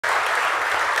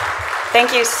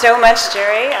Thank you so much,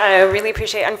 Jerry. I really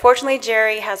appreciate it. Unfortunately,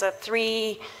 Jerry has a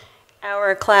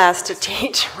 3-hour class to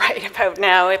teach right about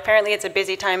now. Apparently, it's a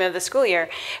busy time of the school year,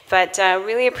 but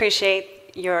really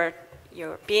appreciate your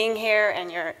being here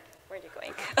and your, where are you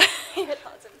going? You had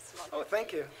lots of small Oh,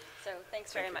 thank you. So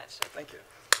thanks very much. Thank you.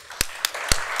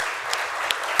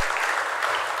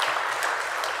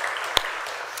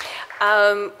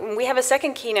 We have a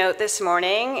second keynote this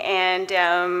morning, and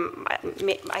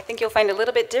I think you'll find it a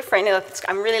little bit different.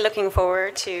 I'm really looking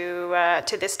forward to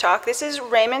this talk. This is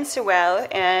Raymond Sewell,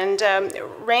 and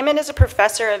Raymond is a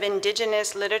professor of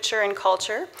Indigenous literature and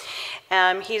culture.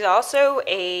 He's also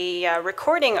a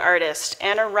recording artist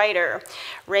and a writer.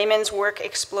 Raymond's work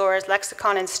explores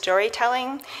lexicon and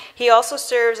storytelling. He also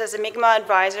serves as a Mi'kmaq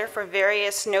advisor for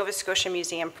various Nova Scotia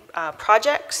Museum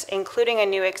projects, including a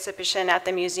new exhibition at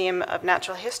the Museum of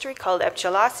Natural History called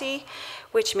Epchalasi,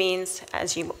 which means,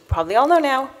 as you probably all know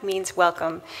now, means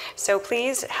welcome. So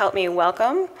please help me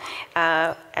welcome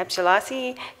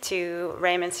Epchalasi to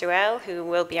Raymond Sewell, who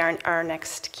will be our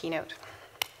next keynote.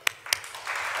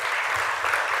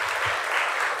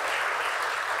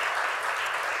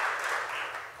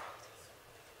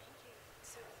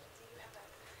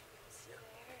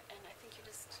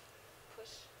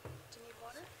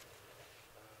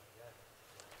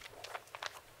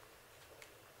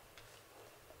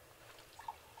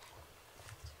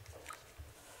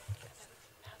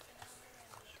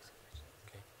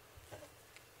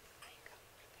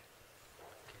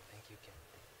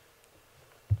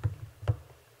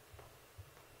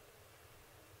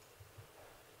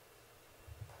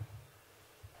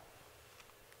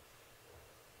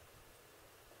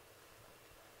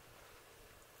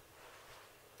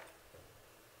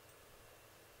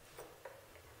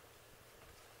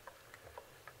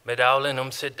 Medaulen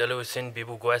umsit dalusin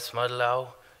bibugues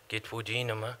madlau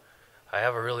gitwujinama. I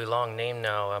have a really long name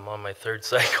now. I'm on my 3rd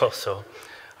cycle, so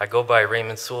I go by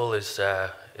Raymond Sewell is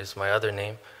my other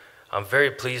name. I'm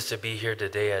very pleased to be here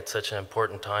today at such an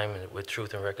important time with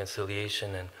Truth and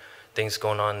Reconciliation and things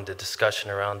going on, the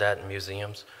discussion around that in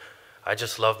museums. I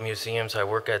just love museums. I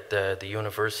work at the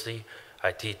university.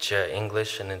 I teach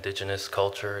English and Indigenous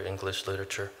culture, English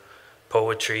literature,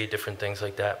 poetry, different things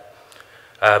like that.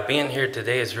 Being here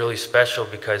today is really special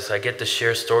because I get to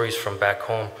share stories from back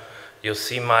home. You'll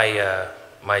see my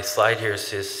slide here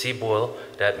says Sibuel,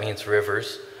 that means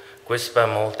rivers,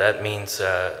 Guispamol, that means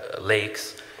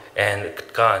lakes, and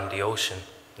K'kan, the ocean,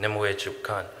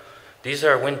 Nimwejupkan. These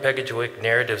are Winpegajuik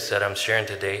narratives that I'm sharing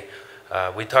today.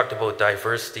 We talked about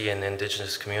diversity in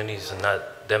Indigenous communities and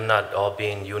them not all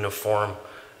being uniform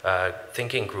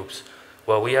thinking groups.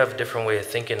 Well, we have a different way of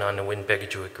thinking on the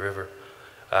Winpegajuik River.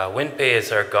 Winpe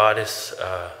is our goddess.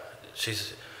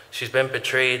 She's been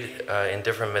portrayed in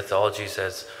different mythologies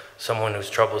as someone who's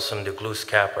troublesome, the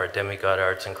Glooskap, our demigod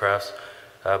arts and crafts.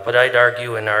 But I'd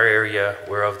argue in our area,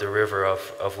 we're of the river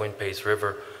of Winpe's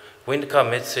river. Windka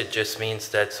Mitsit just means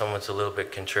that someone's a little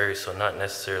bit contrary, so not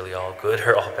necessarily all good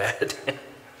or all bad.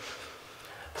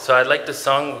 So I'd like to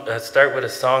start with a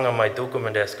song on my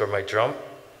dukumadesk, or my drum.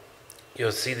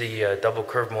 You'll see the double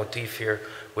curve motif here,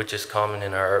 which is common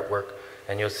in our artwork.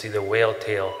 And you'll see the whale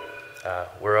tail.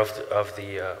 We're of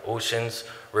the oceans,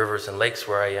 rivers, and lakes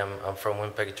where I am. I'm from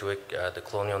Winpegajuik. The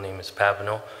colonial name is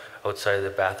Papineau, outside of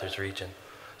the Bathurst region.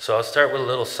 So I'll start with a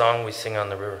little song we sing on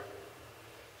the river.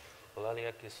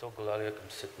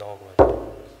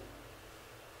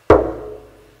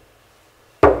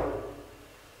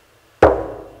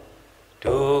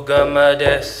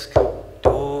 Dugamadesk,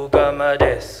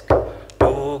 dugamadesk,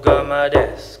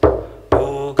 dugamadesk,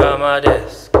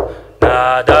 dugamadesk.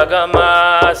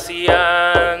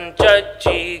 Nadagamasian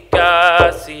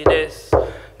chachikasides.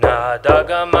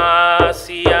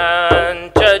 Nadagamasian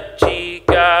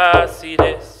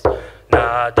chachikasides.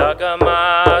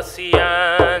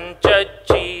 Nadagamasian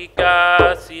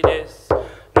chachikasides.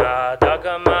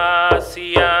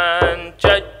 Nadagamasian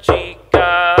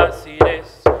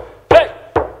chachikasides. Hey!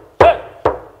 Hey!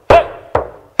 Hey!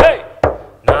 Hey!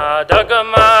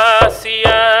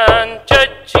 Nadagamasian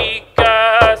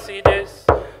chachikasides.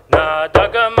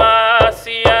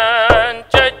 Nadagamasian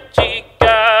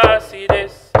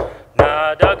chachikasides.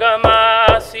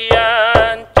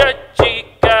 Nadagamasian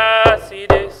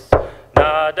chachikasides.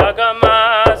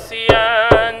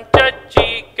 Nadagamasian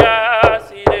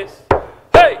chachikasides.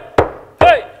 Hey!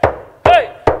 Hey! Hey!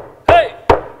 Hey!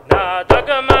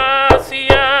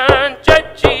 Nadagamasian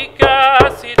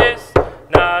chachikasides.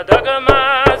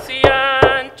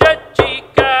 Nadagamasian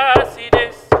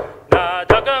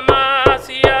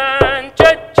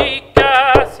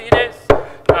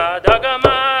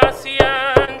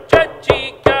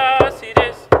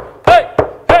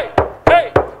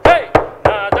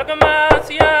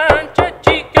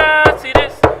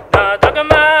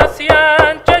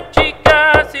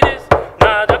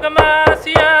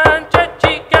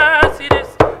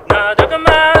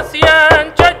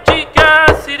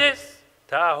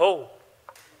Tahoe.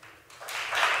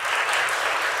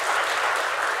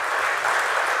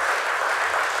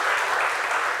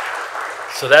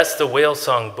 So that's the whale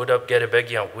song, Boot Up, Get a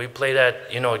Begyan. We play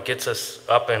that, you know, it gets us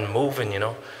up and moving, you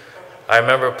know. I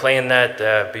remember playing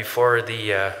that before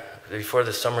the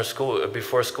summer school,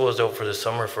 before school was out for the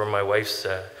summer for my wife's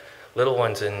little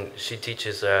ones, and she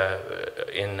teaches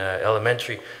in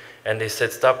elementary. And they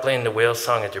said, stop playing the whale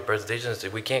song at your presentations.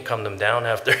 We can't calm them down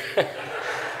after.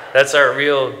 That's our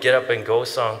real get up and go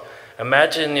song.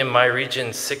 Imagine in my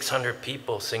region, 600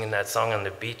 people singing that song on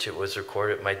the beach. It was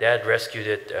recorded. My dad rescued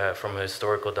it from a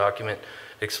historical document.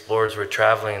 Explorers were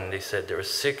traveling, and they said there were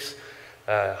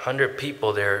 600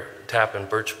 people there tapping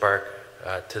birch bark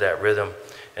to that rhythm.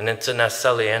 And it's an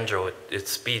Asaliandro. It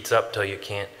speeds up till you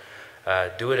can't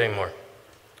do it anymore.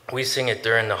 We sing it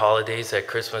during the holidays at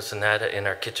Christmas and that in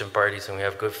our kitchen parties, and we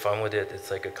have good fun with it. It's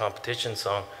like a competition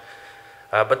song.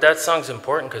 But that song's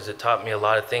important because it taught me a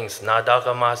lot of things.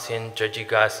 Nadagamasin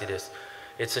Jajigasidis.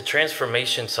 It's a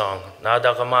transformation song.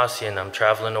 Nadagamasin, I'm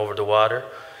traveling over the water.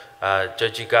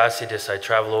 Jajigasidis, I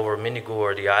travel over Minigu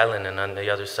or the island, and on the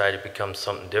other side it becomes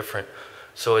something different.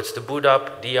 So it's the Boot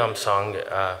Up Diyam song.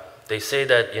 They say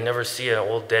that you never see an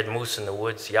old dead moose in the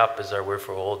woods. Yap is our word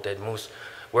for old dead moose.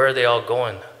 Where are they all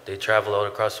going? They travel out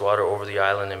across the water over the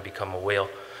island and become a whale.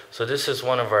 So this is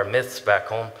one of our myths back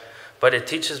home. But it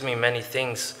teaches me many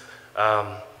things.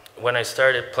 When I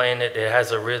started playing it, it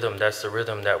has a rhythm. That's the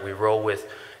rhythm that we roll with.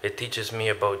 It teaches me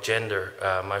about gender.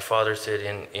 My father said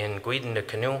in Guiden the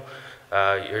canoe,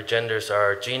 your genders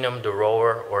are Genum, the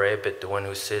rower, or Ebit, the one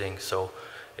who's sitting. So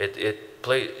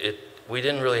we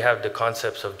didn't really have the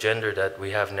concepts of gender that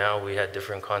we have now. We had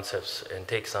different concepts and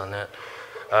takes on that.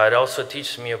 It also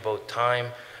teaches me about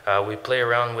time. We play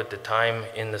around with the time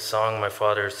in the song, my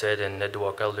father said, and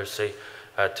Neduak elders say,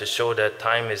 to show that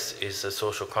time is a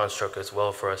social construct as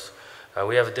well for us.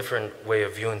 We have a different way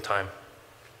of viewing time.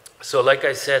 So like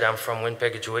I said, I'm from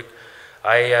Winpegajuik.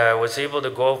 I was able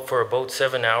to go out for about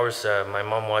 7 hours. My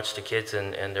mom watched the kids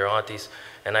and their aunties,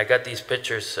 and I got these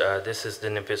pictures. This is the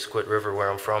Nipisquit River where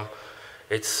I'm from.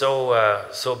 It's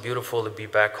so beautiful to be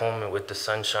back home with the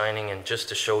sun shining and just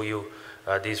to show you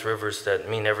these rivers that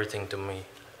mean everything to me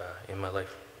in my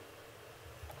life.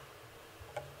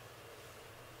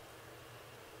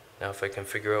 Now if I can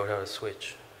figure out how to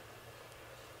switch.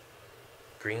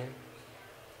 Green?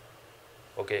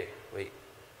 Okay, wait.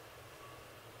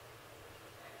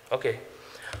 Okay.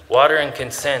 Water and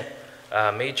consent,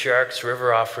 matriarchs,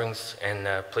 river offerings, and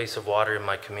place of water in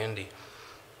my community.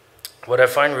 What I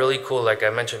find really cool, like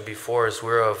I mentioned before, is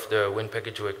we're of the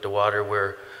Winpegajuik, the water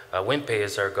where Wimpe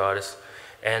is our goddess.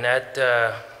 And at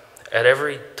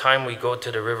every time we go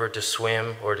to the river to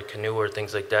swim or to canoe or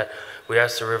things like that, we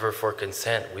ask the river for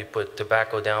consent. We put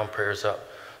tobacco down, prayers up.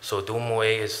 So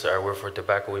Dumue is our word for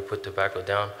tobacco. We put tobacco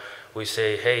down. We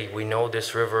say, hey, we know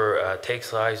this river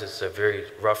takes lives. It's a very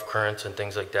rough currents and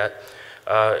things like that.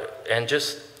 And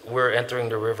just we're entering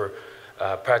the river,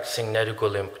 practicing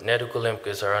Nedugulimk. Nedugulimk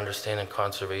is our understanding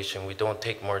conservation. We don't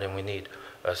take more than we need.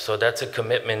 So that's a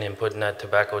commitment in putting that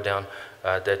tobacco down,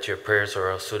 that your prayers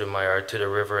are Sudamai to the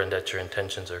river and that your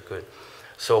intentions are good.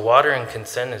 So water and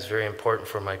consent is very important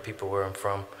for my people where I'm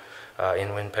from in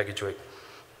Winpegajuik.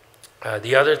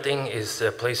 The other thing is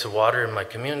the place of water in my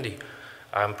community.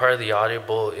 I'm part of the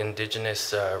Audible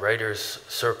Indigenous Writers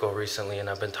Circle recently, and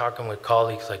I've been talking with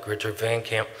colleagues like Richard Van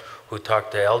Camp, who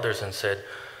talked to elders and said,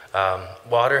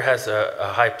 water has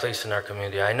a high place in our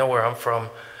community. I know where I'm from.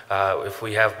 If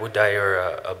we have budai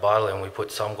or a bottle and we put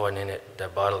samgon in it,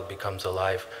 that bottle becomes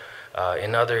alive.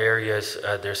 In other areas,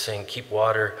 they're saying keep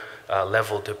water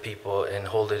level to people and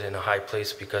hold it in a high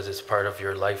place because it's part of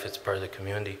your life, it's part of the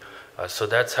community. So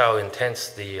that's how intense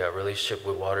the relationship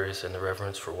with water is and the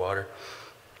reverence for water.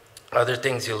 Other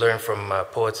things you learn from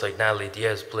poets like Natalie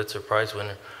Diaz, Pulitzer Prize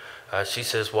winner. She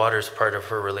says water is part of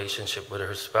her relationship with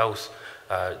her spouse.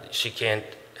 She can't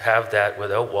have that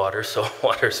without water, so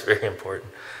water is very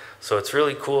important. So it's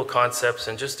really cool concepts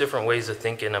and just different ways of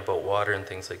thinking about water and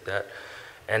things like that.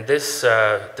 And this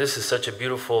is such a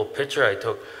beautiful picture I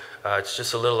took. It's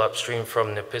just a little upstream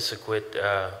from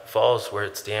Nipisquit Falls where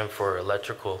it's dammed for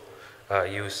electrical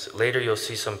use. Later you'll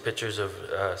see some pictures of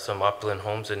some upland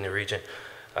homes in the region.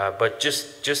 But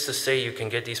just to say you can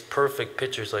get these perfect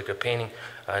pictures like a painting,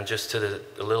 and just a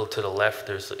little to the left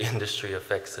there's industry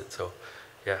affects it, so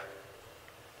yeah.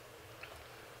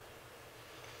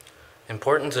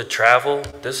 Importance of travel,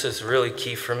 this is really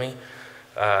key for me.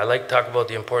 I like to talk about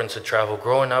the importance of travel.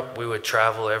 Growing up, we would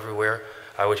travel everywhere.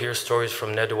 I would hear stories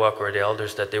from Neduak or the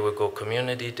elders that they would go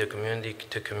community to community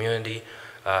to community,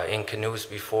 in canoes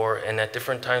before, and at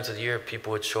different times of the year,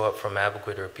 people would show up from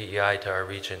Abequid or PEI to our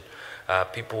region.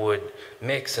 People would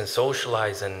mix and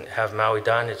socialize and have Maui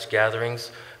Danich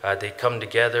gatherings. They'd come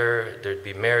together, there'd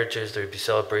be marriages, there'd be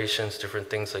celebrations, different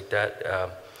things like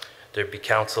that. There'd be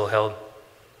council held.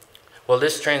 Well,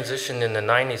 this transition in the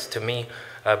 90s to me,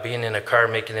 being in a car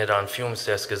making it on fumes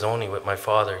to Escazone with my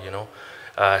father, you know,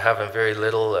 having very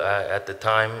little at the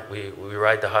time. We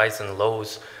ride the highs and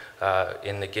lows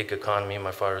in the gig economy.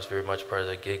 My father was very much part of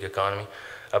the gig economy.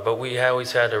 But we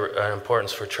always had an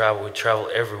importance for travel. We travel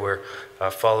everywhere,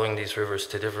 following these rivers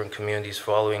to different communities,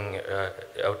 following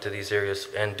out to these areas,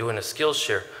 and doing a skills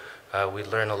share. We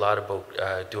learn a lot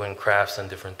about doing crafts and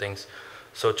different things.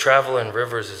 So travel and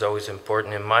rivers is always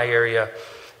important. In my area,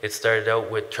 it started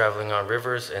out with traveling on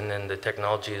rivers, and then the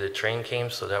technology of the train came,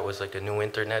 so that was like a new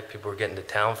internet. People were getting to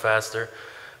town faster.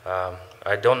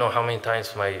 I don't know how many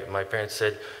times my parents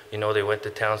said, you know, they went to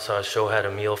town, saw a show, had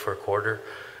a meal for a quarter.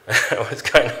 It was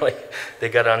kind of like they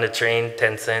got on the train,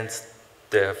 10 cents,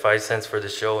 5 cents for the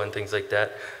show and things like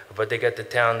that. But they got to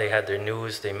town, they had their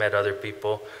news, they met other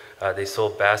people, they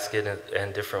sold basket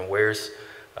and different wares,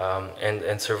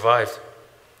 and survived.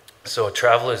 So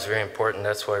travel is very important.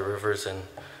 That's why rivers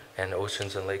and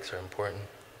oceans and lakes are important.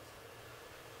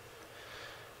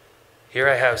 Here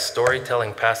I have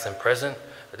storytelling past and present.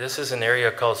 This is an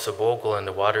area called Sobogle, and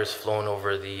the water's flowing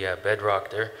over the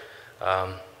bedrock there.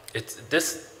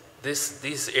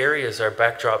 These areas are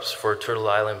backdrops for Turtle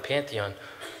Island Pantheon.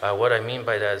 What I mean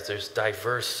by that is there's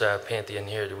diverse pantheon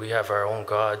here. We have our own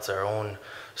gods, our own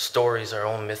stories, our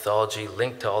own mythology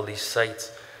linked to all these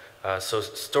sites. So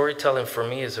storytelling for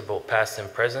me is about past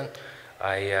and present.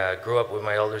 I grew up with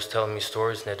my elders telling me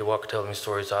stories, Nedawak telling me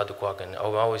stories, Adukwak, and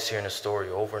I'm always hearing a story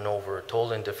over and over,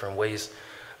 told in different ways.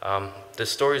 The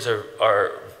stories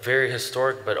are very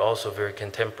historic, but also very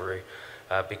contemporary.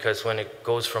 Because when it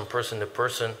goes from person to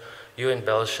person, you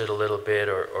embellish it a little bit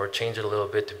or change it a little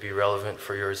bit to be relevant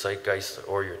for your zeitgeist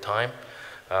or your time.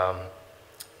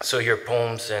 So your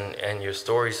poems and your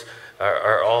stories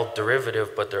are all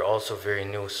derivative, but they're also very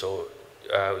new. So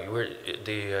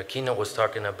the keynote was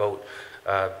talking about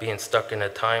being stuck in a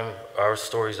time. Our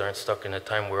stories aren't stuck in a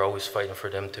time. We're always fighting for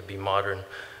them to be modern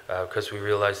because we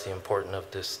realize the importance of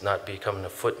this not becoming a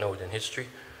footnote in history.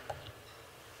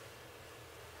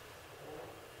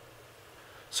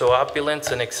 So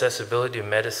opulence and accessibility of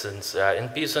medicines. In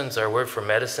Bison's, our word for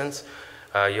medicines,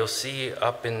 you'll see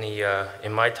up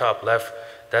in my top left,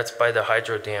 that's by the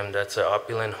hydro dam. That's an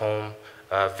opulent home,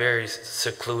 very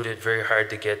secluded, very hard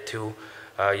to get to.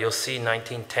 You'll see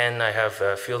 1910, I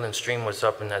have Field and Stream was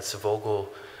up in that Sobogle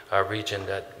region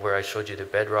where I showed you the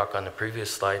bedrock on the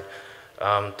previous slide.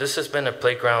 This has been a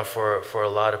playground for a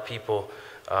lot of people.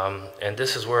 And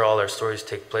this is where all our stories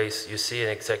take place. You see an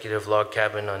executive log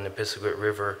cabin on the Pissaguit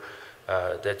River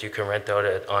that you can rent out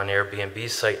on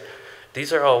Airbnb's site.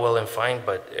 These are all well and fine,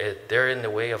 but they're in the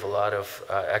way of a lot of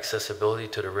accessibility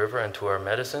to the river and to our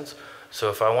medicines. So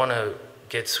if I want to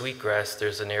get sweetgrass,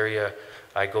 there's an area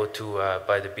I go to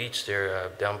by the beach there,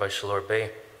 down by Chaleur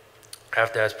Bay. I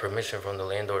have to ask permission from the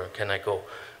landowner, can I go?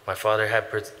 My father had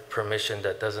permission.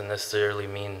 That doesn't necessarily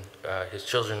mean his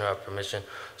children have permission.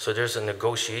 So there's a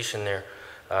negotiation there.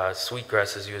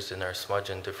 Sweetgrass is used in our smudge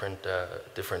and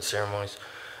different ceremonies.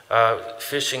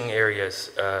 Fishing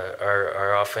areas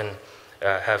are often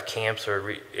have camps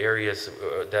or areas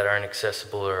that aren't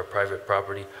accessible or private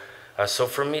property. So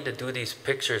for me to do these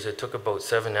pictures, it took about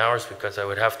 7 hours because I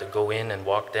would have to go in and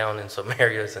walk down in some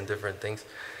areas and different things.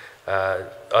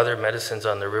 Other medicines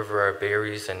on the river are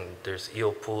berries, and there's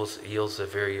eel pools. Eel's a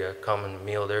very common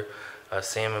meal there,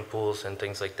 salmon pools and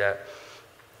things like that.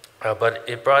 But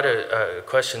it brought a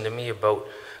question to me about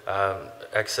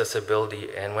accessibility,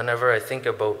 and whenever I think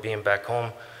about being back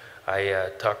home, I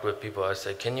talked with people. I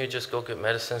said, can you just go get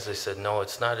medicines? They said, no,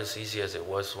 it's not as easy as it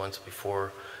was once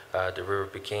before the river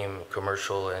became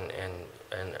commercial and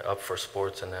up for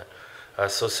sports and that.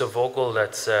 So Sobogle,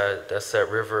 that's that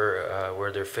river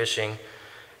where they're fishing,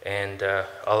 and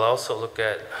I'll also look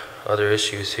at other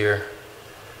issues here.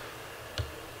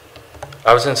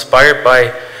 I was inspired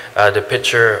by the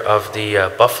picture of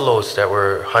the buffaloes that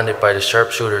were hunted by the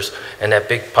sharpshooters and that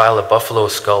big pile of buffalo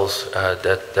skulls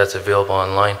that's available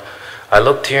online. I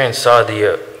looked here and saw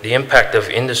the impact of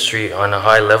industry on a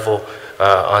high level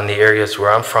on the areas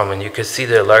where I'm from, and you can see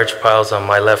the large piles on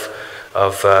my left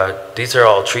of these are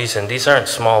all trees, and these aren't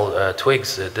small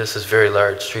twigs. This is very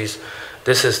large trees.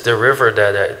 This is the river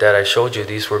that I showed you.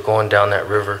 These were going down that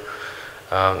river.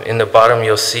 In the bottom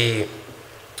you'll see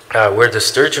where the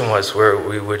sturgeon was, where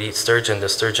we would eat sturgeon. The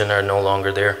sturgeon are no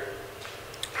longer there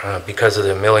because of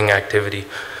the milling activity.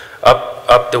 Up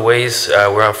up the ways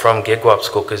where I'm from,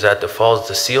 Gigwapskok is at the falls.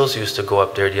 The seals used to go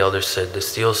up there, the elders said. The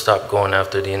seals stopped going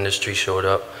after the industry showed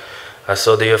up.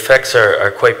 So the effects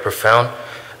are quite profound.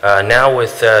 Now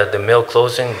with the mill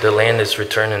closing, the land is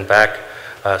returning back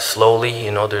slowly.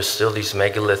 You know, there's still these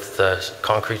megalith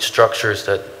concrete structures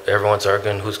that everyone's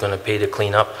arguing who's going to pay to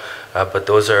clean up. But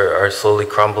those are slowly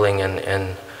crumbling,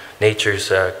 and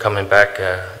nature's coming back,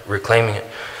 reclaiming it.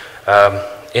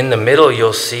 In the middle,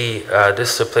 you'll see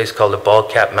this is a place called the Bald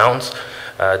Cap Mountains.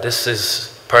 This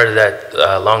is part of that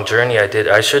long journey I did.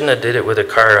 I shouldn't have did it with a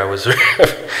car. I was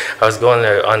I was going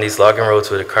on these logging roads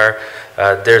with a car.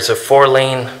 There's a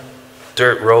 4-lane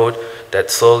dirt road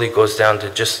that slowly goes down to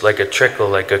just like a trickle,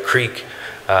 like a creek.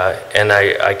 And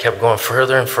I kept going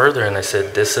further and further, and I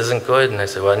said, this isn't good. And I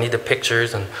said, well, I need the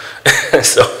pictures. And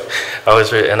so I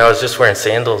was just wearing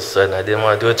sandals, and I didn't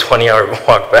want to do a 20-hour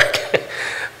walk back.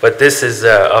 But this is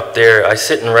up there. I'm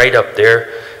sitting right up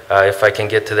there if I can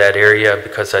get to that area,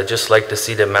 because I just like to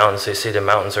see the mountains. They say the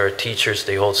mountains are teachers.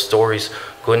 They hold stories.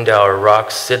 Gunda or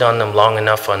rocks, sit on them long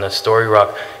enough on a story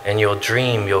rock, and you'll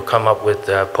dream. You'll come up with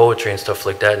poetry and stuff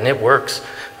like that, and it works,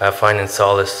 finding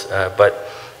solace. But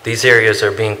these areas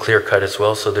are being clear cut as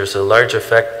well, so there's a large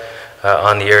effect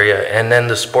on the area. And then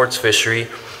the sports fishery.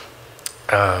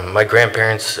 My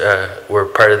grandparents were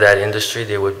part of that industry.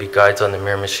 They would be guides on the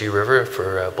Miramichi River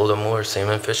for bullamoo or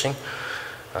salmon fishing.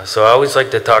 So I always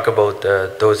like to talk about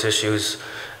those issues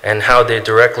and how they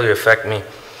directly affect me.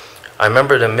 I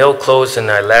remember the mill closed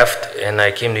and I left, and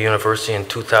I came to university in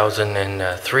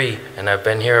 2003, and I've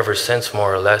been here ever since,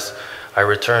 more or less. I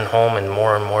returned home, and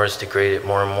more is degraded,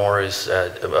 more and more is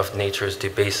of nature is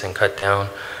debased and cut down.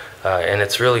 And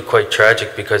it's really quite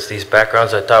tragic, because these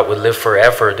backgrounds I thought would live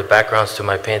forever, the backgrounds to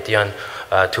my pantheon,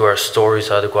 to our stories,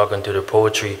 Adagwakan, to the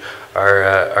poetry,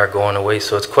 are going away.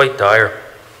 So it's quite dire.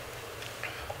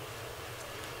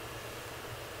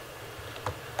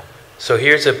 So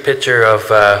here's a picture of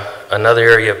another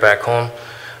area back home.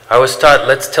 I was taught,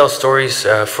 let's tell stories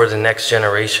for the next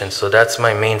generation. So that's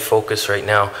my main focus right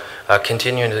now.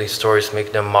 Continuing these stories,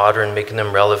 making them modern, making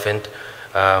them relevant,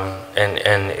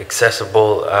 and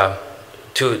accessible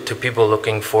to people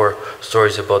looking for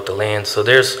stories about the land. So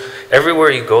there's, everywhere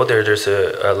you go there's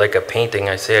like a painting.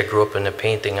 I say I grew up in a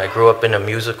painting. I grew up in a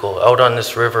musical. Out on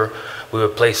this river, we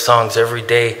would play songs every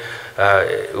day.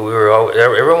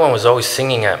 Everyone was always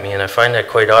singing at me, and I find that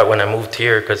quite odd when I moved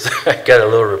here, because I got a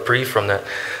little reprieve from that.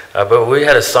 But we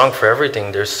had a song for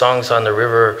everything. There's songs on the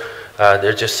river.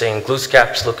 They're just saying,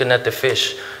 Glooskap's looking at the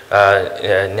fish.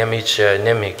 Nemich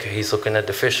Nemik, he's looking at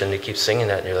the fish, and they keep singing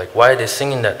that. And you're like, why are they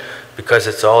singing that? Because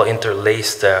it's all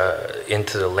interlaced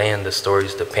into the land, the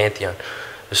stories, the pantheon.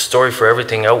 The story for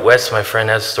everything. Out west, my friend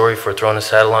has a story for throwing a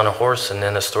saddle on a horse, and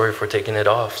then a story for taking it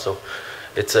off. So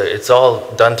it's all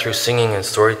done through singing and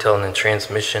storytelling and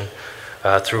transmission,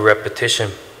 through repetition.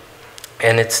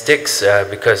 And it sticks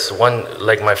because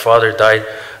like my father died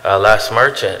last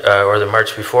March, or the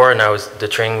March before, and the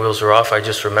training wheels were off. I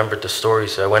just remembered the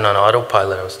stories. I went on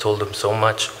autopilot. I was told them so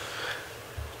much.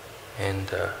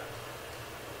 And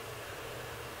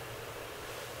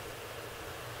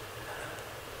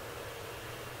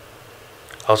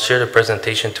I'll share the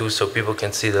presentation too, so people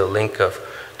can see the link of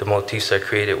the motifs I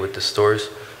created with the stories.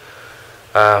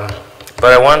 But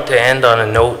I wanted to end on a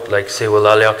note, like say, well,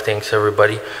 Aliak, thanks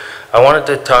everybody. I wanted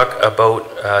to talk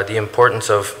about the importance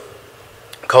of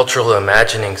cultural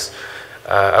imaginings.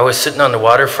 I was sitting on the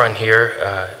waterfront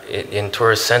here in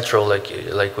Tourist Central,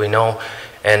 like we know,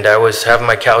 and I was having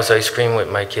my cow's ice cream with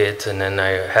my kids, and then I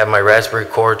had my raspberry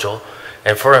cordial.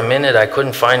 And for a minute, I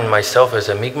couldn't find myself as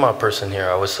a Mi'kmaq person here.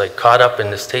 I was like caught up in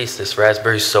this taste, this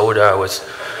raspberry soda. I was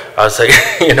like,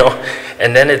 you know,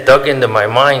 and then it dug into my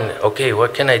mind, okay,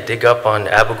 what can I dig up on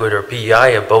Abogud or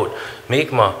PEI about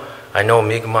Mi'kmaq? I know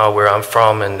Mi'kmaq, where I'm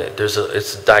from, and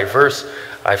it's diverse.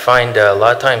 I find a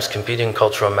lot of times competing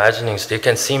cultural imaginings, they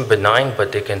can seem benign,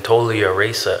 but they can totally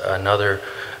erase another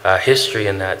history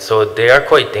in that. So they are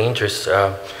quite dangerous.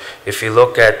 If you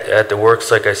look at the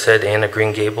works, like I said, Anna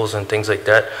Green Gables and things like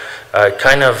that,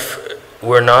 kind of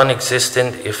were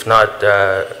non-existent, if not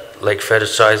like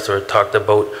fetishized or talked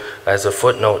about as a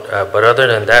footnote. But other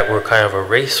than that, we're kind of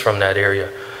erased from that area.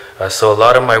 So a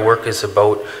lot of my work is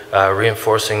about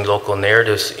reinforcing local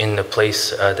narratives in the place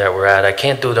that we're at. I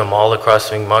can't do them all across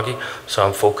Mi'kma'ki, so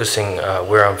I'm focusing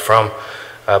where I'm from.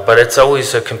 But it's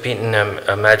always competing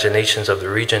imaginations of the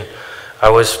region. I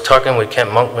was talking with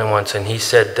Kent Monkman once, and he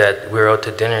said that we were out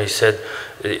to dinner. He said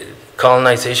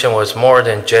colonization was more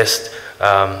than just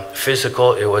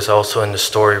physical, it was also in the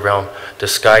story realm. The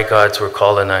sky gods were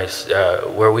colonized,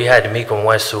 where we had Mi'kmaq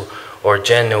Wesu or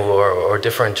Jenu or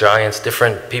different giants,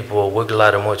 different people,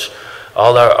 Wigglatamuch,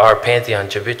 all our pantheon,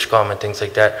 Javichkom and things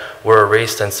like that, were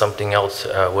erased and something else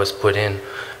was put in.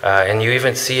 And you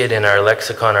even see it in our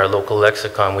lexicon, our local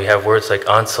lexicon. We have words like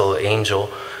ansel, angel,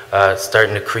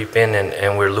 starting to creep in,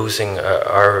 and we're losing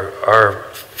our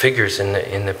figures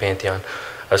in the pantheon.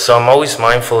 So I'm always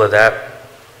mindful of that.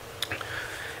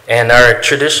 And our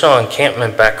traditional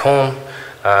encampment back home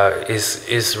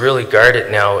is really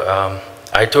guarded now.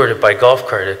 I toured it by golf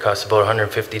cart. It costs about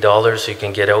 $150. You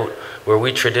can get out. Where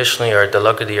we traditionally, our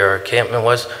Delugadi, our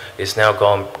encampment is now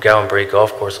Gowan Brae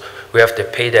Golf Course. We have to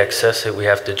pay to access it. We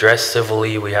have to dress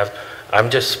civilly.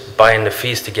 I'm just buying the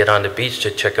fees to get on the beach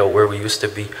to check out where we used to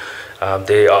be.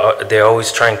 They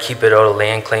always try and keep it out of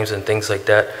land claims and things like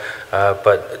that.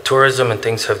 But tourism and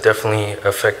things have definitely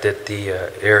affected the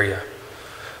area.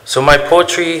 So my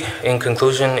poetry, in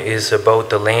conclusion, is about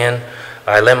the land.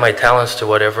 I lend my talents to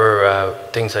whatever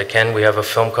things I can. We have a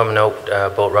film coming out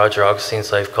about Roger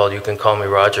Augustine's life called You Can Call Me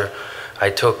Roger.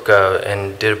 I took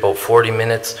and did about 40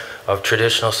 minutes of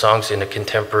traditional songs in a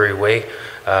contemporary way.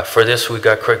 For this, we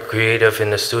got quite creative in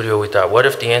the studio. We thought, what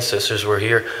if the ancestors were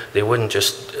here? They wouldn't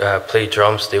just play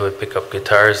drums. They would pick up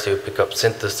guitars. They would pick up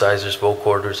synthesizers,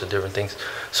 vocoders, and different things.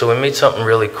 So we made something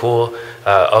really cool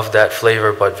of that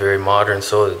flavor, but very modern.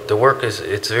 So the work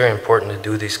it's very important to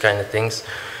do these kind of things.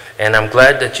 And I'm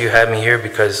glad that you had me here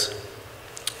because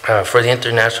for the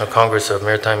International Congress of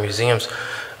Maritime Museums,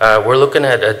 we're looking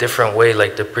at a different way,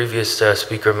 like the previous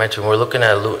speaker mentioned. We're looking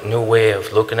at a new way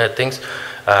of looking at things,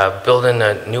 building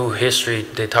a new history.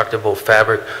 They talked about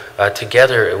fabric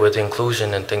together with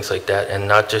inclusion and things like that, and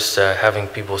not just having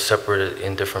people separated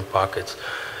in different pockets.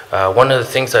 One of the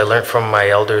things I learned from my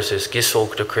elders is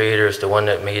Gisol, the creator, is the one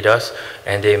that made us,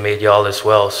 and they made y'all as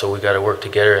well. So we got to work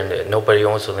together, and nobody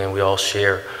owns the land. We all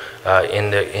share in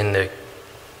the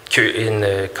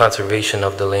conservation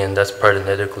of the land. That's part of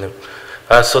Nedigalim.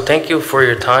 So thank you for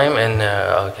your time, and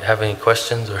have any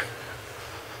questions or?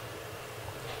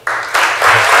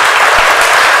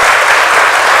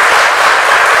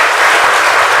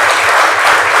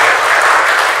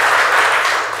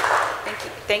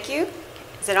 Thank you.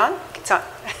 Is it on? It's on.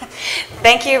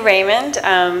 Thank you, Raymond.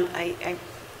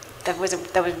 That was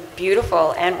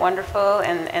beautiful and wonderful,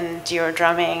 and your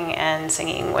drumming and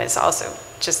singing was also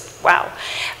just wow.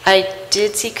 I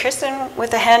did see Kristen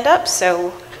with a hand up,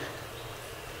 so.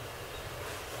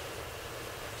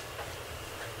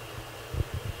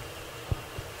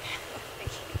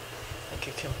 Thank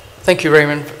you, Kim. Thank you,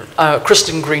 Raymond.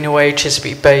 Kristen Greenaway,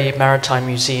 Chesapeake Bay Maritime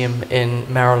Museum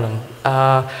in Maryland.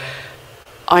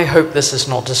 I hope this is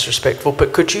not disrespectful,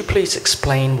 but could you please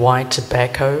explain why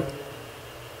tobacco?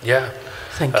 Yeah.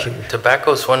 Thank you.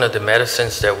 Tobacco is one of the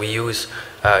medicines that we use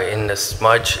in the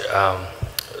smudge.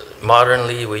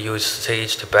 Modernly, we use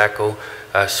sage, tobacco,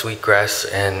 sweetgrass,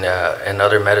 and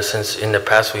other medicines. In the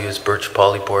past, we used birch,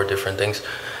 polypore, different things.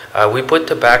 We put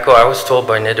tobacco, I was told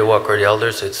by Nidawak or the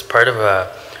elders, it's part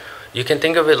of you can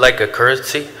think of it like a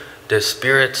currency. The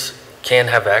spirits can't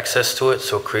have access to it,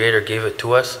 so Creator gave it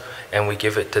to us, and we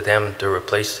give it to them to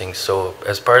replace things. So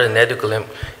as part of Nedigalim,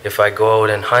 if I go out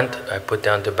and hunt, I put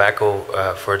down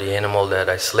tobacco for the animal that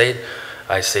I slayed.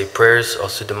 I say prayers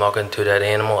also to that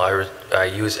animal. I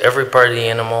use every part of the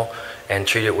animal and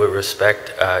treat it with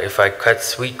respect. If I cut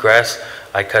sweet grass,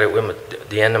 I cut it with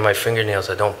the end of my fingernails.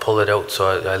 I don't pull it out,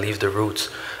 so I leave the roots.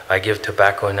 I give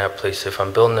tobacco in that place. If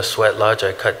I'm building a sweat lodge,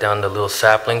 I cut down the little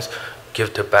saplings,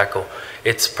 give tobacco.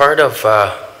 It's part of,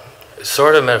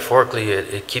 sort of metaphorically,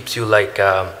 it keeps you like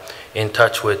in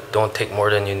touch with don't take more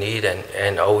than you need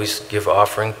and always give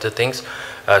offering to things.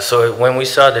 So when we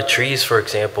saw the trees, for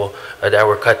example, that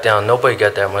were cut down, nobody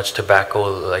got that much tobacco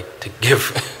like to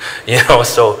give, you know.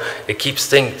 So it keeps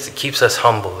things, it keeps us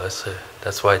humble.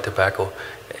 That's why tobacco.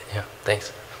 Yeah.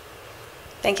 Thanks.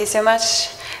 Thank you so much.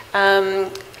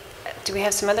 Do we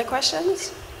have some other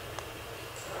questions?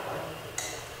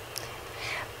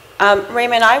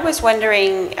 Raymond, I was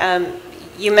wondering,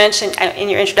 you mentioned in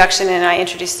your introduction, and I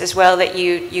introduced as well, that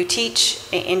you teach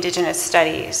Indigenous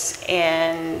studies,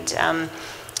 and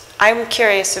I'm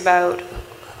curious about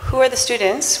who are the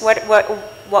students, what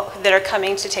that are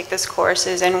coming to take those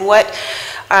courses, and what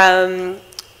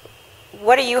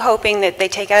are you hoping that they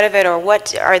take out of it, or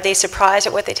what are they surprised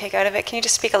at what they take out of it? Can you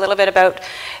just speak a little bit about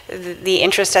the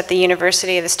interest at the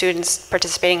university of the students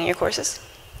participating in your courses?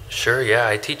 Sure, yeah.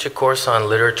 I teach a course on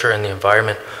literature and the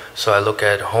environment. So I look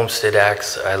at Homestead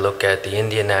Acts, I look at the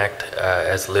Indian Act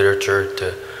as literature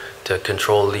to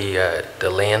control the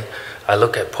land. I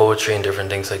look at poetry and different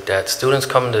things like that. Students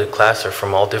coming to the class are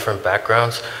from all different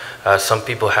backgrounds. Some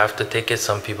people have to take it,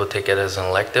 some people take it as an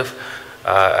elective.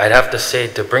 I'd have to say,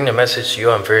 to bring the message to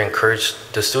you, I'm very encouraged.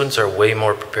 The students are way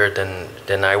more prepared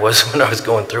than I was when I was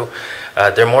going through.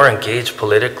 They're more engaged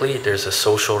politically. There's a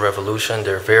social revolution.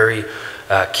 They're very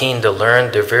keen to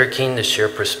learn. They're very keen to share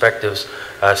perspectives.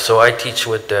 So I teach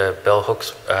with the Bell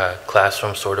Hooks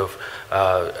classroom sort of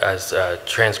as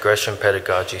transgression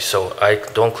pedagogy. So I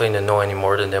don't claim to know any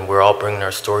more than them. We're all bringing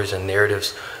our stories and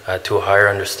narratives to a higher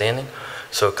understanding.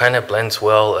 So it kind of blends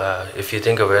well. If you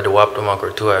think of Edawaptamunk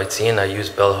or Tuaitsin, I use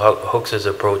Bell Hooks'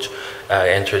 approach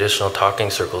in traditional talking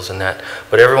circles and that.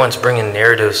 But everyone's bringing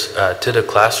narratives to the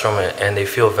classroom and they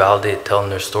feel validated telling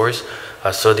their stories.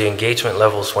 So the engagement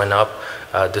levels went up.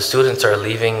 The students are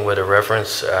leaving with a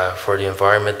reverence for the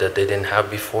environment that they didn't have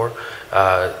before.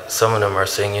 Some of them are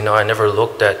saying, you know, I never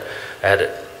looked at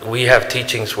it. We have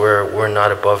teachings where we're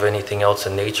not above anything else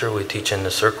in nature. We teach in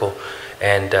the circle.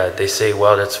 And they say,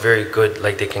 well, that's very good.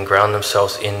 Like they can ground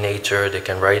themselves in nature. They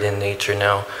can write in nature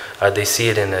now. They see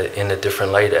it in a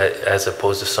different light as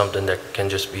opposed to something that can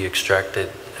just be extracted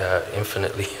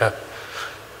infinitely.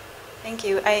 Thank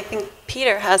you. I think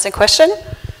Peter has a question.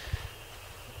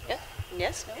 Yeah.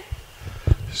 Yes?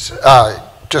 No?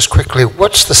 Just quickly,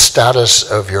 what's the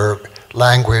status of your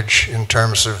language in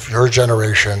terms of your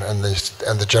generation and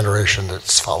the generation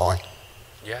that's following?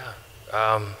 Yeah.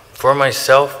 For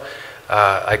myself,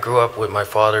 I grew up with my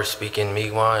father speaking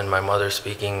Mi'kmaq and my mother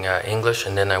speaking English,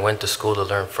 and then I went to school to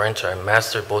learn French. I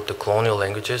mastered both the colonial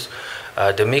languages.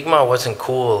 The Mi'kmaq wasn't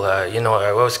cool. You know,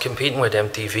 I was competing with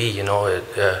MTV. You know,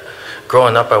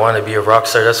 growing up, I wanted to be a rock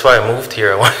star. That's why I moved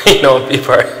here. I wanted to, you know, be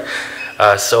part.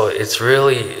 So it's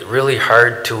really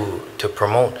hard to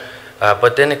promote.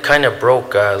 But then it kind of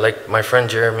broke. Like my friend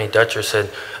Jeremy Dutcher said,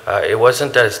 it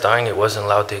wasn't that it's dying, it wasn't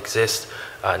allowed to exist.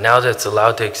 Now that it's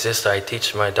allowed to exist, I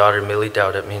teach my daughter Millie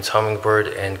Dow, that means hummingbird,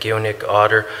 and Geonik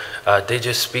otter. They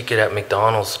just speak it at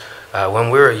McDonald's.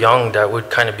 When we were young, that would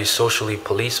kind of be socially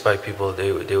policed by people.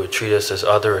 They would treat us as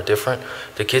other or different.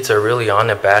 The kids are really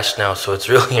unabashed now, so it's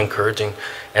really encouraging.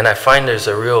 And I find there's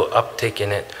a real uptick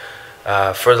in it.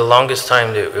 For the longest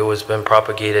time, it was been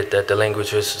propagated that the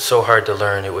language was so hard to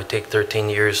learn. It would take 13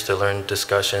 years to learn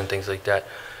discussion and things like that.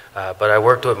 But I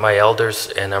worked with my elders,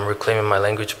 and I'm reclaiming my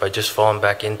language by just falling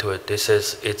back into it. This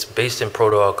is, it's based in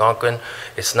Proto-Algonquin.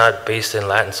 It's not based in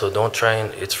Latin, so don't try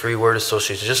and, it's free word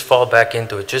association. Just fall back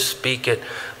into it. Just speak it.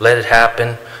 Let it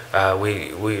happen.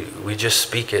 We just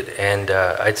speak it. And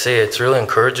I'd say it's really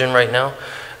encouraging right now,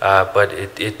 but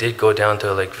it did go down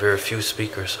to like very few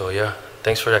speakers. So yeah,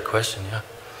 thanks for that question, yeah.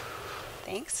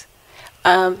 Thanks.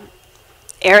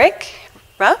 Eric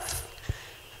Ruff?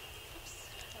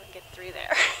 Get through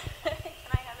there. Can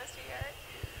I have this to you, Eric?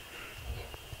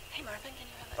 Hey, Marvin, can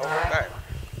you have that?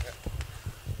 Okay.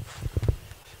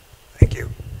 Thank you.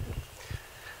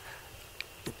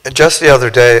 Just the other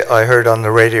day, I heard on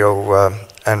the radio,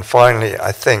 and finally,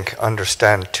 I think,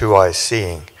 understand two-eye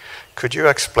seeing. Could you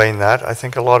explain that? I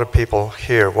think a lot of people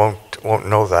here won't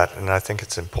know that, and I think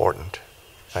it's important.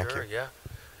 Thank you. Yeah.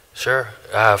 Sure.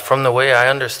 From the way I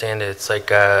understand it, it's like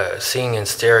seeing in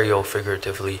stereo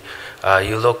figuratively.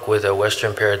 You look with a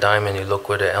Western paradigm and you look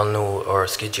with a Elnu or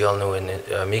Skiji Elnu and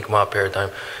a Mi'kmaq paradigm,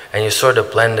 and you sort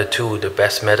of blend the two. The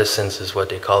best medicines is what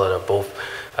they call it, of both.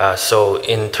 So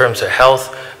in terms of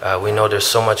health, we know there's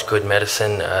so much good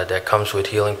medicine that comes with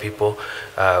healing people.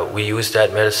 We use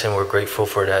that medicine. We're grateful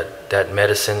for that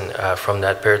medicine from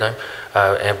that paradigm.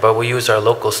 But we use our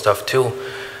local stuff too.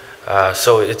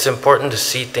 So it's important to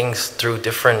see things through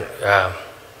different,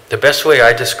 the best way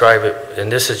I describe it,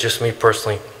 and this is just me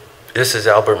personally, this is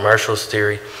Albert Marshall's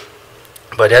theory,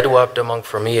 but Edawaptamunk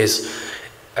for me is,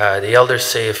 the elders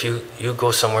say if you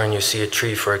go somewhere and you see a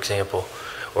tree, for example,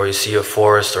 or you see a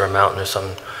forest or a mountain or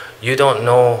something, you don't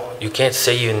know, you can't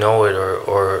say you know it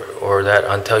or that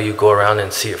until you go around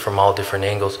and see it from all different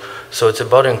angles. So it's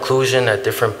about inclusion at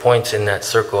different points in that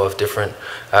circle of different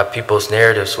people's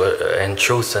narratives and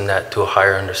truths and that to a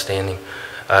higher understanding.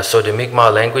 So the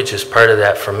Mi'kmaq language is part of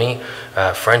that for me.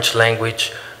 French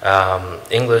language,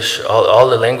 English, all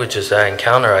the languages that I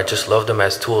encounter, I just love them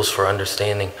as tools for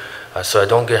understanding. So I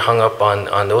don't get hung up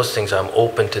on those things. I'm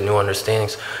open to new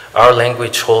understandings. Our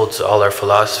language holds all our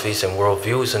philosophies and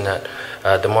worldviews, and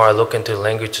that the more I look into the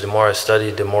language, the more I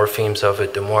study the morphemes of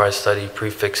it, the more I study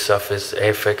prefix, suffix,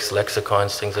 affix,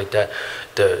 lexicons, things like that,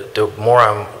 the more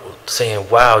I'm saying,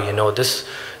 wow, you know, this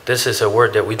is a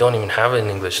word that we don't even have in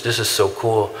English. This is so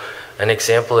cool. An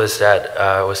example is that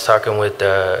I was talking with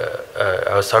an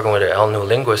Elnu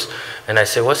linguist, and I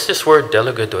said, what's this word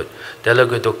delegadut?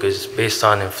 Delegadut is based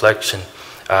on inflection.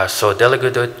 So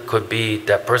delegudut could be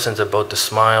that person's about to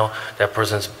smile, that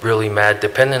person's really mad.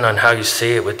 Depending on how you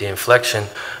say it with the inflection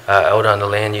out on the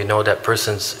land, you know that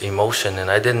person's emotion. And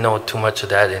I didn't know too much of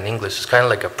that in English. It's kind of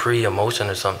like a pre-emotion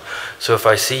or something. So if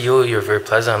I see you, you're very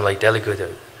pleasant, I'm like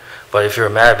delegudut. But if you're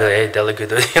mad, I'd be like, hey,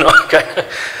 delegudut, you know.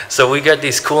 So we got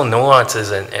these cool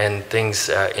nuances and things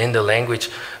in the language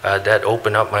that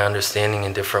open up my understanding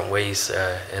in different ways.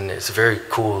 And it's very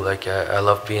cool. Like I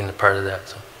love being a part of that.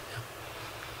 So.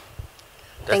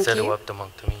 Thank you.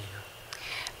 To me.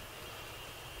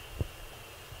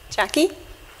 Jackie?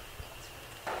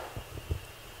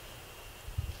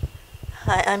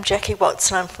 Hi, I'm Jackie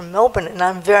Watson. I'm from Melbourne, and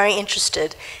I'm very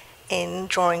interested in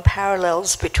drawing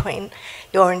parallels between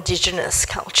your Indigenous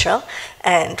culture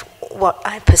and what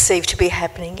I perceive to be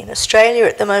happening in Australia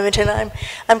at the moment. And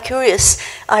I'm curious,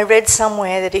 I read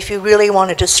somewhere that if you really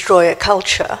want to destroy a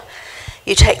culture,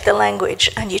 you take the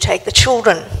language and you take the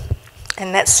children.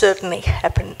 And that certainly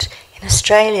happened in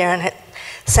Australia, and it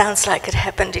sounds like it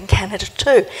happened in Canada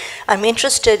too. I'm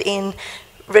interested in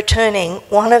returning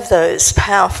one of those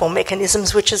powerful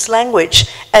mechanisms, which is language,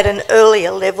 at an earlier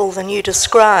level than you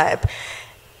describe.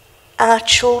 Are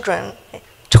children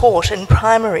taught in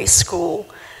primary school,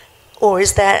 or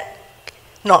is that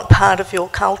not part of your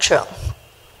culture?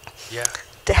 Yeah.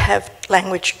 To have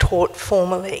language taught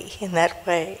formally in that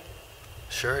way?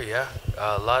 Sure, yeah.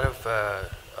 A lot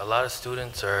of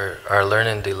students are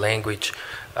learning the language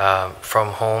from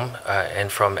home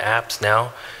and from apps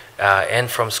now, and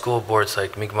from school boards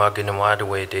like Mi'kmaq and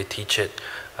Nawadaway. They teach it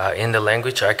in the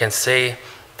language. I can say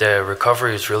the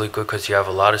recovery is really good because you have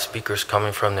a lot of speakers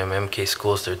coming from the MK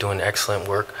schools. They're doing excellent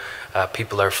work.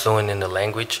 People are fluent in the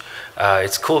language.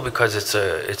 It's cool because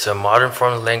it's a modern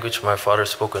form of language. My father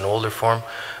spoke an older form,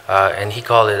 and he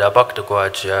called it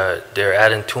abaktagwaj. They're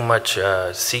adding too much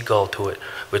seagull to it,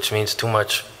 which means too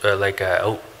much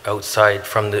outside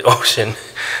from the ocean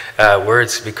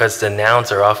words, because the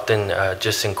nouns are often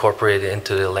just incorporated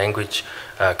into the language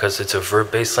because it's a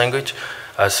verb-based language.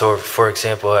 So, for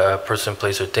example, a person,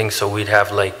 place, or thing. So we'd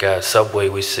have like subway.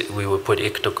 We would put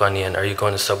iktuk on the end. Are you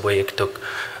going to subway iktuk?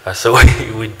 So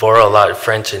we'd borrow a lot of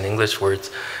French and English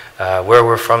words. Where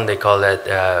we're from, they call that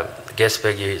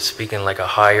gespeg. You're speaking like a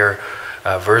higher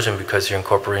version because you're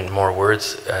incorporating more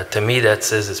words. To me, that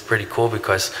says it's pretty cool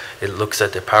because it looks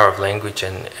at the power of language,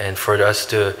 and for us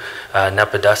to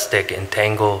napadastek,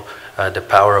 entangle the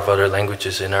power of other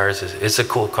languages in ours is a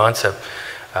cool concept.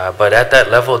 But at that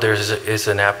level, there is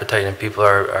an appetite, and people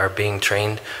are being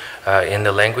trained in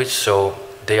the language. So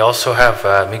they also have,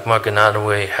 Mi'kmaq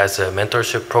Ganadaway has a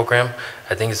mentorship program.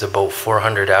 I think it's about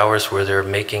 400 hours where they're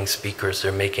making speakers,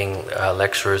 they're making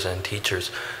lecturers and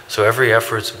teachers. So every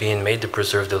effort's being made to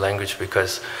preserve the language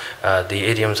because the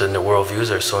idioms and the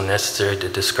worldviews are so necessary to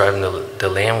describe the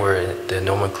land we're in, the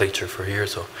nomenclature for here.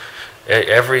 So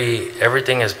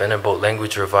everything has been about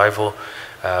language revival.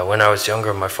 When I was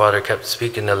younger, my father kept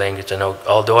speaking the language, and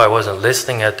although I wasn't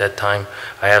listening at that time,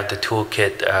 I have the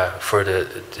toolkit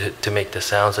to make the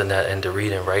sounds in that and to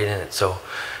read and write in it. So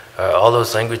all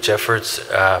those language efforts,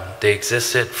 they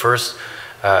existed first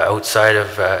outside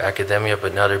of academia,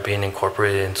 but now they're being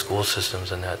incorporated in school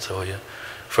systems and that. So yeah,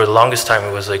 for the longest time,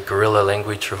 it was like guerrilla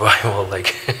language revival.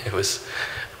 Like it was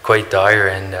quite dire,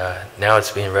 and now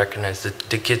it's being recognized.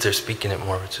 The kids are speaking it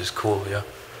more, which is cool. Yeah.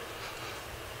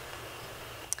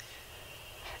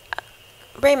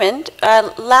 Raymond,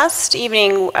 last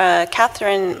evening,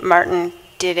 Catherine Martin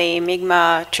did a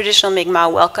traditional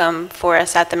Mi'kmaq welcome for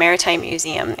us at the Maritime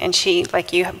Museum, and she,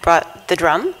 like you, brought the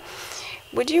drum.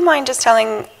 Would you mind just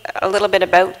telling a little bit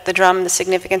about the drum, the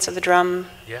significance of the drum?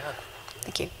 Yeah.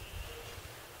 Thank you.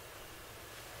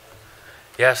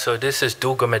 Yeah, so this is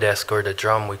dugumadesk, or the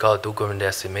drum. We call it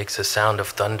dugumadesk. It makes a sound of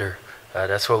thunder.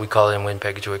 That's what we call it in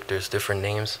Winpegajoik. There's different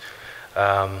names.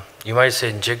 You might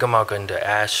say jigamaka and the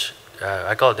ash.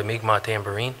 I call it the Mi'kmaq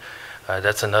tambourine.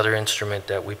 That's another instrument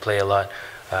that we play a lot.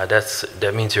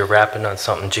 That means you're rapping on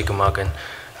something, jigamagan.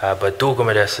 But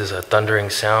dugumadesk is a thundering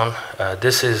sound.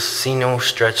 This is sino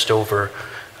stretched over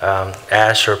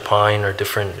ash or pine or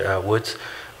different woods.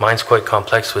 Mine's quite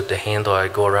complex with the handle. I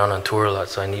go around on tour a lot,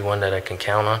 so I need one that I can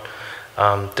count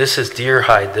on. This is deer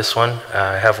hide, this one.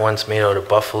 I have ones made out of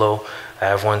buffalo. I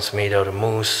have ones made out of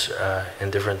moose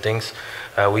and different things.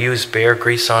 We use bear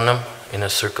grease on them in a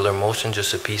circular motion,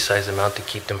 just a pea-sized amount to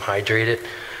keep them hydrated.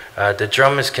 The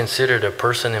drum is considered a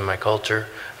person in my culture,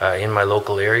 in my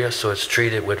local area, so it's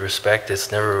treated with respect.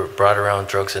 It's never brought around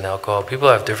drugs and alcohol. People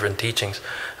have different teachings,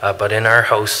 but in our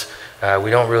house,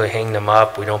 we don't really hang them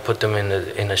up. We don't put them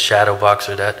in a shadow box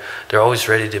or that. They're always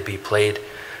ready to be played.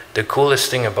 The coolest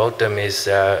thing about them is,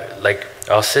 like,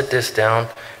 I'll sit this down,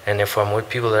 And if I'm with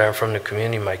people that aren't from the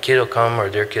community, my kid will come or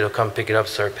their kid will come pick it up,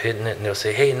 start hitting it, and they'll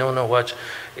say, hey, no, watch.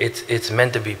 It's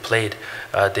meant to be played.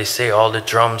 They say all the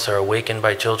drums are awakened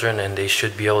by children and they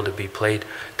should be able to be played.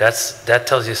 That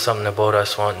tells you something about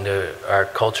us wanting our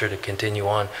culture to continue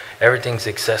on. Everything's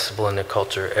accessible in the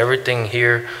culture. Everything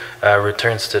here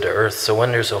returns to the earth. So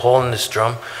when there's a hole in this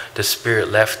drum, the spirit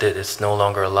left it, it's no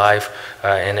longer alive,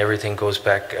 and everything goes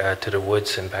back to the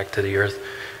woods and back to the earth.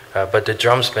 But the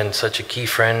drum's been such a key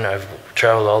friend. I've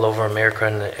traveled all over America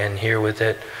and here with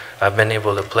it. I've been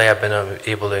able to play, I've been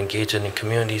able to engage in the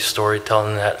community,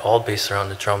 storytelling, that all based around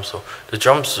the drum. So the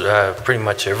drum's pretty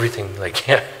much everything, like,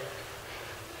 yeah.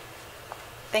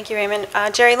 Thank you, Raymond.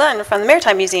 Jerry Lund from the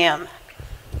Maritime Museum.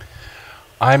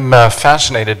 I'm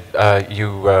fascinated,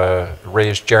 you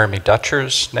raised Jeremy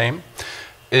Dutcher's name.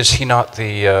 Is he not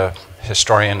the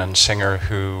historian and singer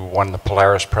who won the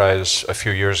Polaris Prize a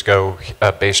few years ago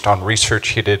based on research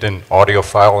he did in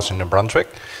audiophiles in New Brunswick?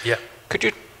 Yeah. Could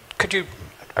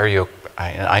you,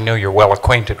 I know you're well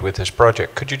acquainted with his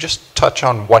project. Could you just touch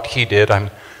on what he did?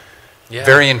 I'm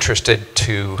very interested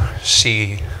to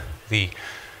see the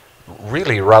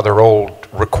really rather old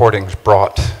recordings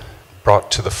brought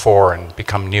to the fore and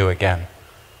become new again.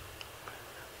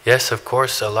 Yes, of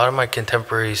course. A lot of my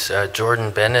contemporaries,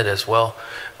 Jordan Bennett as well,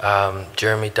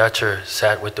 Jeremy Dutcher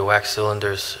sat with the Wax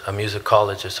Cylinders, a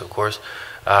musicologist, of course.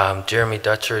 Jeremy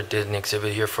Dutcher did an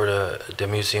exhibit here for the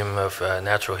Museum of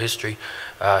Natural History,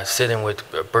 sitting with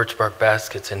birch bark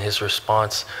baskets in his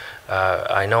response.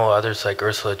 I know others like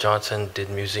Ursula Johnson did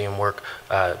museum work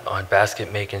on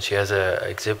basket making. She has an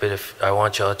exhibit, if I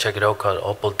want you all to check it out, called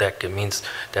Opeldeck. It means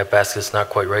that basket's not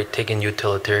quite right, taking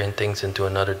utilitarian things into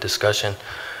another discussion.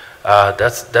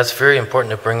 That's very important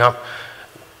to bring up.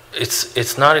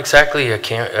 It's not exactly a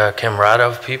camarada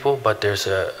of people, but there's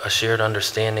a shared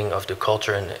understanding of the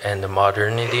culture and the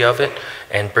modernity of it,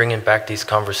 and bringing back these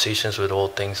conversations with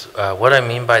old things. What I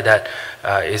mean by that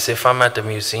is if I'm at the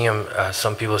museum,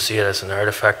 some people see it as an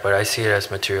artifact, but I see it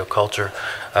as material culture.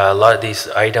 A lot of these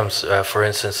items, for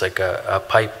instance, like a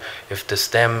pipe, if the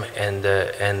stem and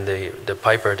the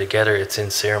pipe are together, it's in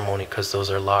ceremony because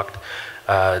those are locked.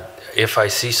 If I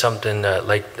see something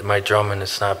like my drum and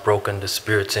it's not broken, the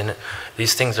spirit's in it,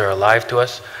 these things are alive to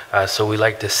us, so we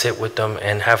like to sit with them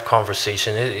and have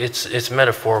conversation. It's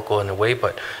metaphorical in a way,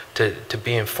 but to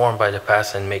be informed by the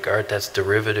past and make art that's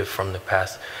derivative from the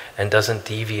past and doesn't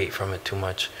deviate from it too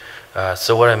much.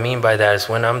 So what I mean by that is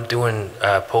when I'm doing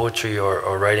poetry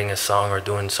or writing a song or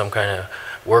doing some kind of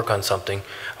work on something,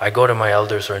 I go to my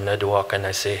elders or Nedwalk and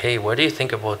I say, hey, what do you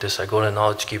think about this? I go to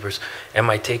knowledge keepers.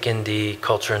 Am I taking the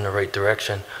culture in the right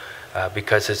direction?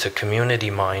 Because it's a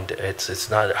community mind. It's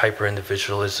not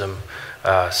hyper-individualism.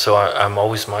 So I'm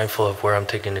always mindful of where I'm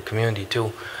taking the community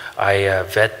to. I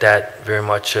vet that very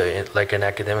much like an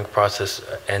academic process,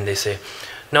 and they say,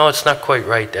 no, it's not quite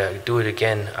right. Do it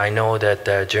again. I know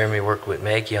that Jeremy worked with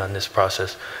Maggie on this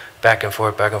process, back and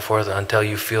forth, until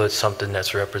you feel it's something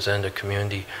that's represented a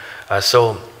community.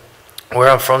 So where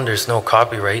I'm from, there's no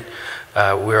copyright.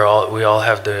 We all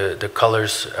have the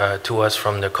colors to us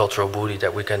from the cultural booty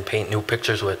that we can paint new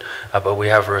pictures with, but we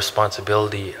have a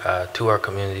responsibility to our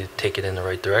community to take it in the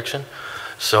right direction.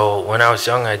 So when I was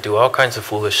young, I'd do all kinds of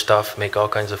foolish stuff, make all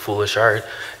kinds of foolish art,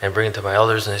 and bring it to my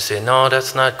elders, and they say, no,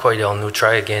 that's not quite El Nu,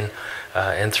 try again.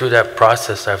 And through that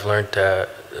process, I've learned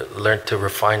to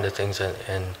refine the things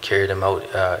and carry them out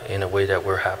in a way that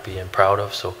we're happy and proud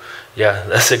of. So yeah,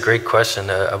 that's a great question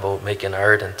about making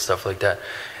art and stuff like that.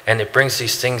 And it brings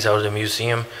these things out of the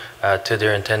museum to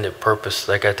their intended purpose.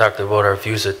 Like I talked about our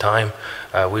views of time.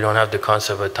 We don't have the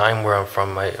concept of time where I'm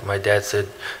from. My dad said,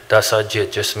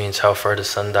 "Dasajit" just means how far the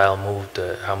sundial moved,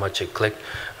 how much it clicked.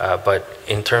 But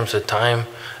in terms of time,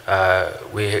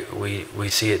 we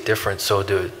see it different. So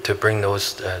to bring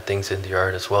those things into the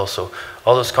art as well. So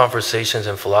all those conversations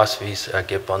and philosophies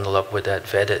get bundled up with that,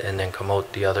 vet it, and then come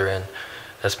out the other end.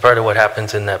 That's part of what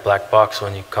happens in that black box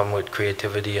when you come with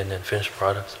creativity and then finished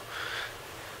products.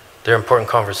 They're important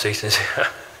conversations.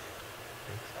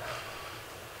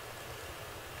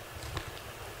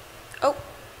 Oh,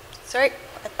 sorry.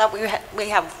 I thought we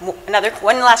have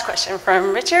one last question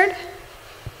from Richard.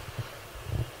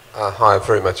 Hi, I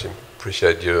very much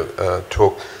appreciate your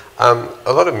talk.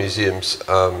 A lot of museums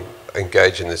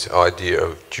engage in this idea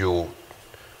of dual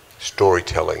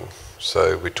storytelling.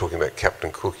 So we're talking about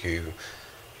Captain Cook. You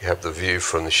have the view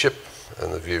from the ship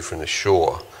and the view from the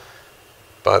shore.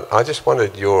 But I just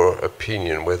wanted your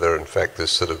opinion whether in fact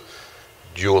this sort of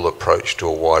dual approach to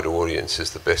a wide audience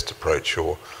is the best approach,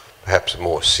 or perhaps a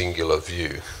more singular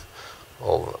view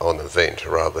of an event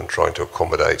rather than trying to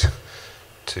accommodate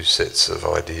two sets of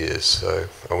ideas. So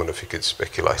I wonder if you could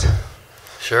speculate.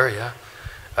 Sure, yeah.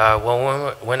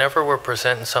 Well, whenever we're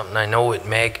presenting something, I know with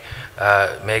Meg,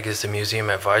 Meg is the Museum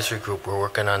Advisory Group. We're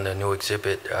working on the new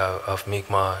exhibit of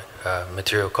Mi'kmaq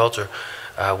material culture.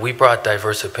 We brought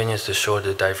diverse opinions to show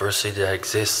the diversity that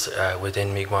exists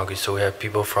within Mi'kmaq. So we have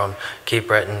people from Cape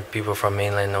Breton, people from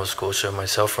mainland Nova Scotia,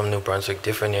 myself from New Brunswick,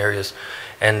 different areas.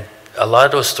 And a lot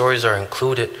of those stories are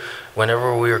included.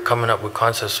 Whenever we were coming up with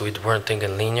concepts, we weren't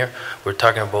thinking linear. We're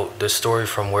talking about the story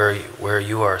from where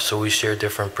you are. So we share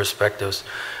different perspectives.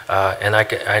 And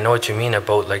I know what you mean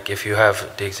about, like, if you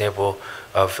have the example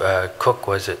of Cook,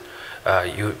 was it?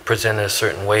 You present it a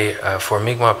certain way. For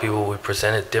Mi'kmaq people, we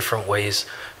present it different ways,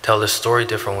 tell the story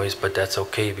different ways, but that's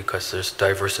okay because there's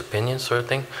diverse opinions, sort of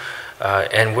thing.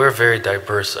 And we're very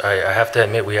diverse. I have to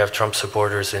admit, we have Trump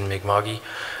supporters in Mi'kmaq.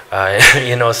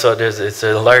 You know, so it's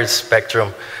a large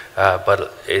spectrum,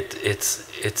 but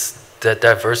it's that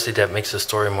diversity that makes the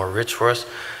story more rich for us.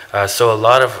 So a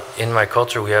lot of, in my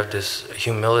culture, we have this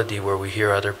humility where we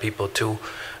hear other people too.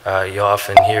 You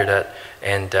often hear that,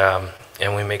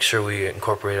 and we make sure we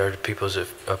incorporate other people's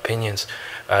opinions.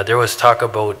 There was talk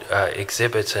about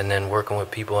exhibits and then working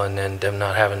with people and then them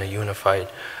not having a unified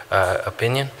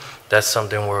opinion. That's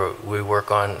something where we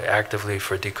work on actively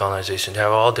for decolonization, to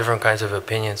have all different kinds of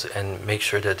opinions and make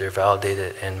sure that they're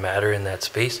validated and matter in that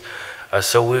space.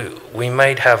 So we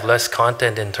might have less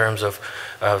content in terms of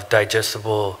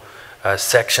digestible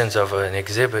sections of an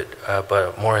exhibit,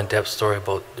 but a more in-depth story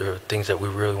about the things that we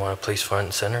really want to place front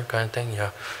and center, kind of thing,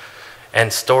 yeah.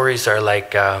 And stories are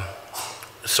like,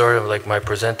 sort of like my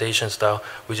presentation style.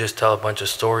 We just tell a bunch of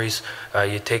stories.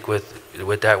 You take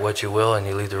with that what you will, and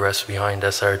you leave the rest behind.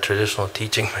 That's our traditional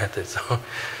teaching method. So,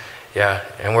 yeah,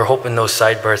 and we're hoping those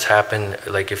sidebars happen,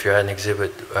 like if you're at an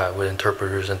exhibit with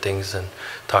interpreters and things and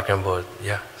talking about,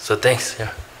 yeah. So thanks,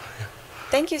 yeah.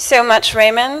 Thank you so much,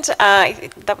 Raymond.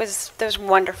 That was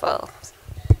wonderful.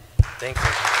 Thank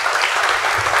you.